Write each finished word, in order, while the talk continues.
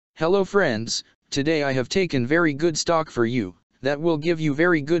Hello friends, today I have taken very good stock for you, that will give you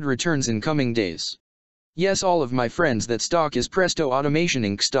very good returns in coming days. Yes, all of my friends, that stock is Presto Automation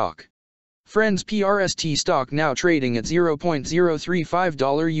Inc. stock. Friends, PRST stock now trading at $0.035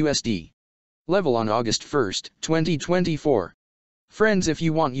 USD. Level on August 1, 2024. Friends, if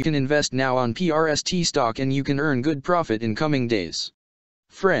you want you can invest now on PRST stock and you can earn good profit in coming days.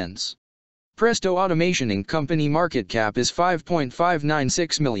 Friends, Presto Automation Inc. company market cap is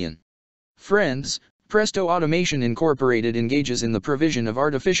 $5.596 million. Friends, Presto Automation Incorporated engages in the provision of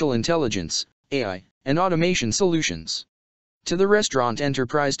artificial intelligence, AI, and automation solutions to the restaurant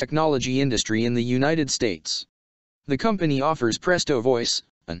enterprise technology industry in the United States. The company offers Presto Voice,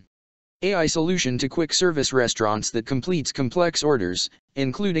 an AI solution to quick service restaurants that completes complex orders,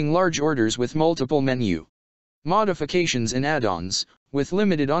 including large orders with multiple menu modifications and add-ons, with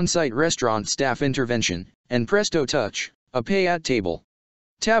limited on-site restaurant staff intervention, and Presto Touch, a pay-at-table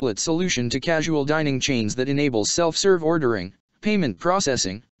tablet solution to casual dining chains that enables self-serve ordering, payment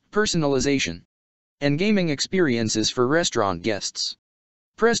processing, personalization, and gaming experiences for restaurant guests.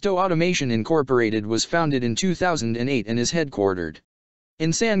 Presto Automation Incorporated was founded in 2008 and is headquartered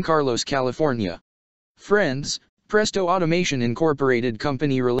in San Carlos, California. Friends, Presto Automation Incorporated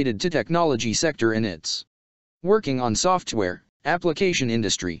company related to technology sector and it's working on software application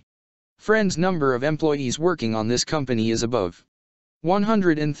industry. Friends, number of employees working on this company is above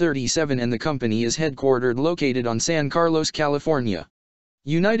 137 and the company is headquartered located on San Carlos, California,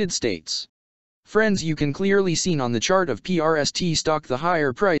 United States. Friends, you can clearly seen on the chart of PRST stock the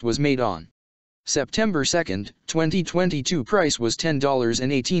higher price was made on September 2, 2022 price was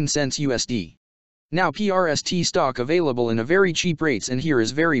 $10.18 USD. Now PRST stock available in a very cheap rates and here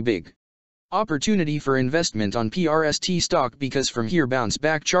is very big opportunity for investment on PRST stock because from here bounce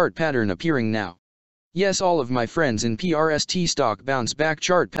back chart pattern appearing now. Yes, all of my friends, in PRST stock bounce back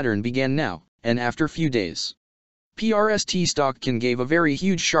chart pattern began now, and after few days PRST stock can gave a very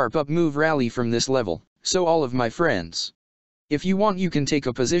huge sharp up move rally from this level. So all of my friends, if you want you can take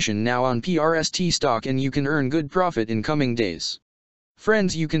a position now on PRST stock and you can earn good profit in coming days.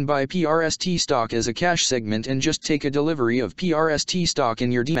 Friends, you can buy PRST stock as a cash segment and just take a delivery of PRST stock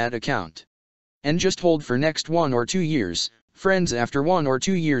in your demat account and just hold for next 1 or 2 years. Friends, after 1 or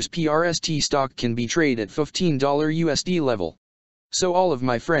 2 years PRST stock can be traded at $15 USD level. So all of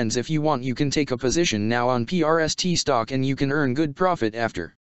my friends, if you want you can take a position now on PRST stock and you can earn good profit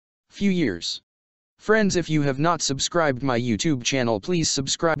after few years. Friends, if you have not subscribed my YouTube channel, please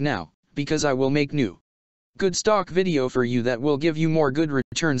subscribe now, because I will make new good stock video for you that will give you more good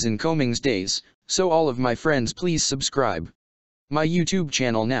returns in coming days. So all of my friends, please subscribe my YouTube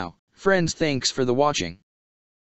channel now. Friends, thanks for the watching.